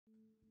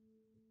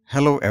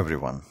Hello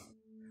everyone.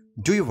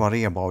 Do you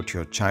worry about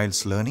your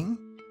child's learning?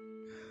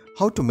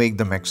 How to make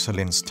them excel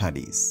in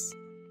studies?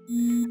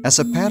 As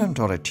a parent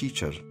or a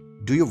teacher,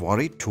 do you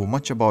worry too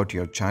much about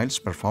your child's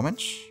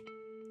performance?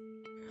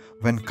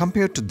 When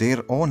compared to their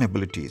own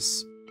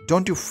abilities,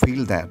 don't you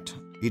feel that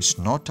it's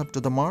not up to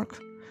the mark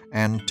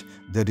and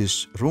there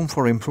is room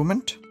for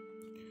improvement?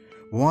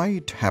 Why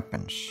it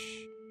happens?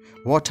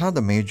 What are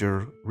the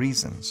major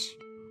reasons?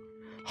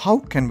 How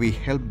can we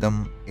help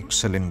them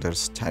excel in their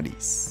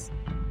studies?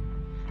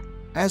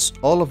 As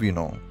all of you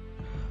know,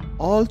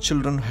 all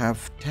children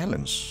have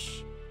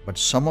talents, but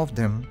some of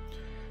them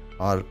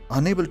are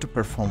unable to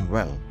perform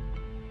well.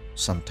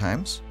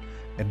 Sometimes,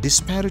 a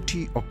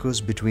disparity occurs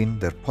between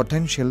their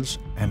potentials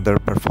and their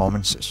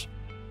performances.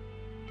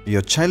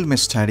 Your child may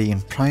study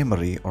in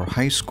primary or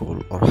high school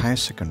or higher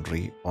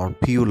secondary or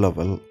PU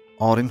level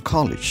or in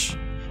college,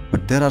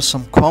 but there are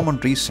some common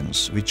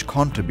reasons which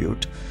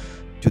contribute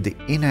to the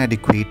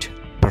inadequate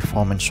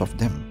performance of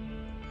them.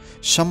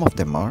 Some of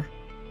them are: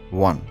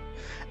 1.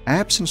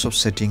 Absence of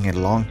setting a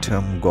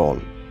long-term goal.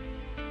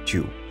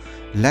 2.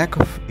 Lack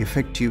of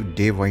effective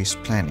day-wise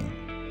planning.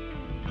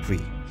 3.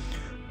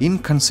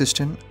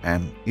 Inconsistent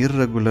and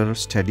irregular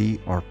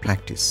study or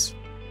practice.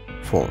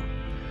 4.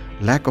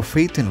 Lack of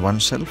faith in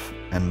oneself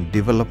and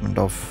development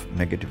of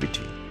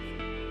negativity.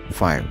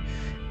 5.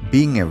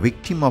 Being a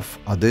victim of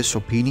others'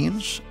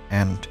 opinions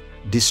and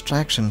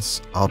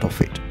distractions out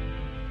of it.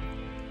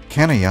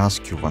 Can I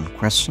ask you one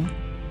question?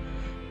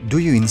 Do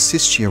you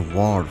insist your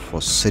word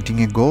for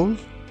setting a goal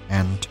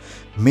and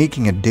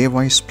making a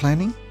day-wise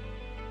planning?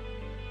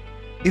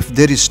 If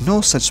there is no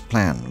such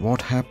plan,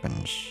 what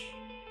happens?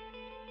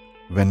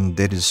 When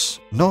there is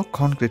no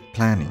concrete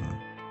planning,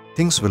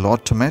 things will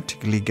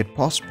automatically get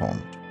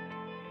postponed.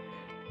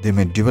 They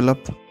may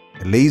develop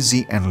a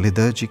lazy and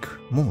lethargic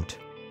mood.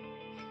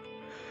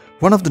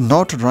 One of the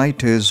noted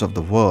writers of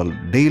the world,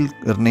 Dale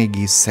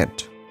Carnegie, said,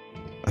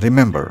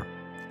 "Remember,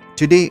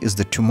 today is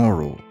the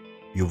tomorrow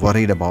you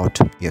worried about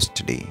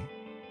yesterday."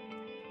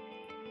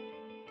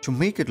 To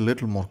make it a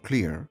little more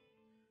clear,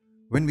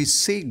 when we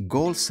say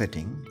goal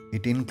setting,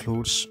 it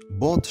includes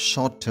both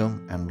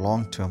short-term and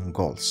long-term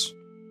goals.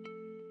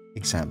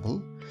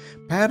 Example,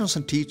 parents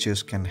and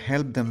teachers can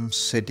help them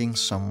setting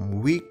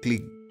some weekly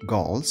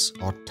goals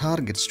or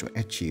targets to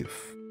achieve.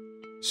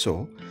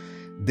 So,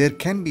 there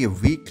can be a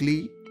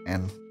weekly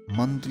and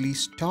monthly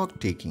stock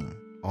taking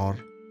or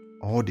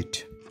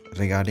audit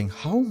regarding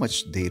how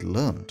much they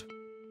learned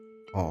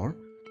or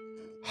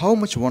how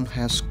much one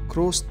has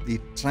crossed the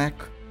track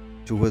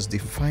towards the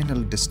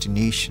final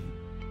destination.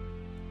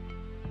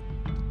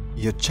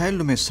 Your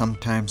child may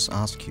sometimes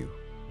ask you,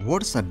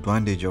 what is the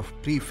advantage of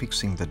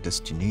prefixing the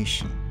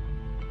destination?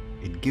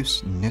 It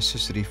gives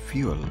necessary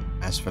fuel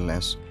as well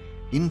as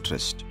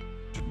interest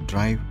to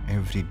drive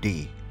every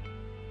day.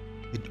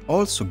 It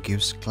also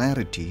gives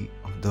clarity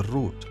of the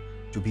route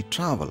to be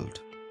traveled.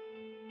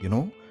 You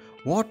know,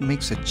 what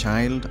makes a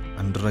child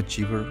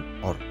underachiever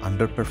or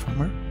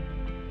underperformer?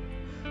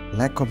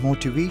 Lack of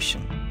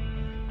motivation,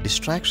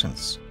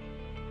 distractions,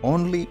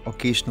 only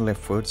occasional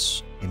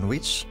efforts in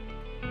which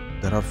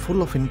there are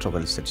full of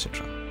intervals,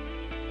 etc.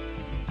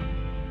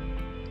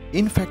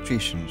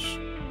 Infatuations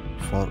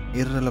for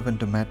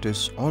irrelevant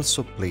matters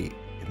also play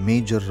a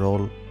major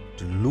role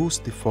to lose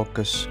the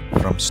focus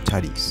from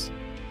studies.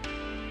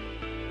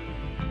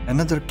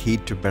 Another key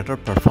to better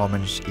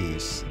performance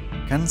is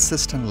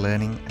consistent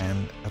learning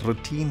and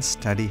routine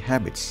study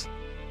habits.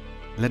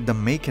 Let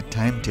them make a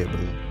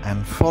timetable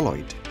and follow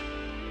it.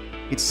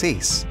 It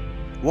says,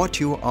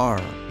 what you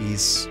are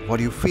is what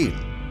you feel.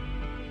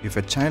 If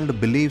a child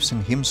believes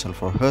in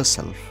himself or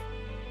herself,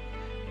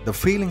 the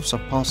feelings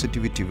of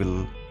positivity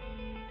will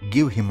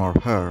give him or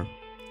her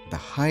the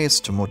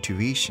highest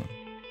motivation.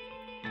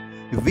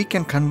 If we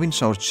can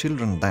convince our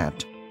children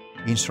that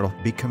instead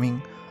of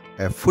becoming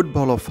a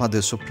football of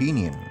others'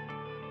 opinion,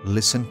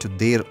 listen to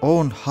their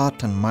own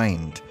heart and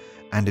mind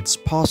and its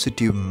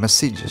positive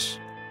messages.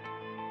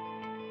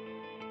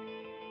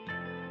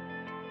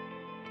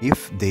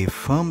 If they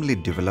firmly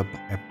develop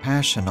a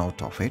passion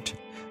out of it,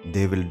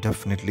 they will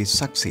definitely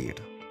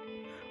succeed.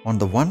 On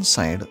the one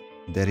side,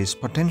 there is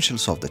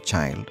potentials of the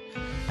child,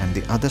 and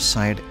the other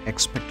side,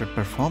 expected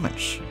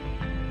performance.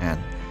 And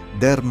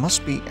there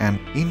must be an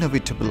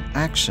inevitable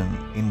action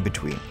in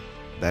between,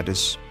 that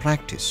is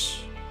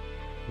practice.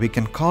 We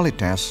can call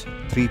it as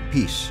 3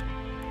 P's: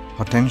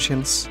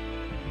 potentials,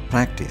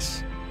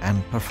 practice,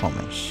 and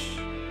performance.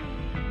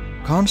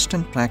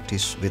 Constant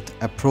practice with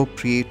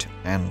appropriate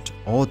and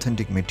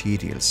authentic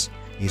materials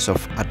is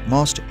of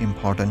utmost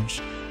importance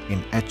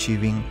in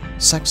achieving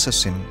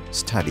success in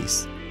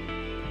studies.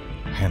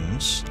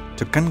 Hence,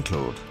 to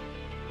conclude,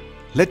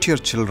 let your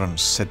children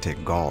set a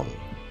goal,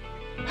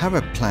 have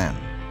a plan,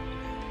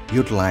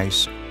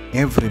 utilize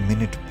every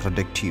minute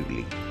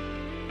productively,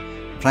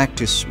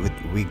 practice with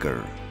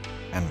vigor,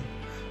 and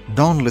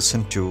don't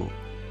listen to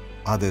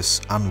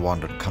others'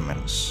 unwanted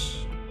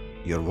comments.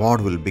 Your ward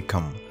will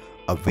become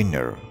a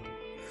winner.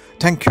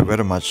 Thank you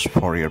very much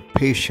for your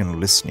patient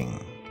listening.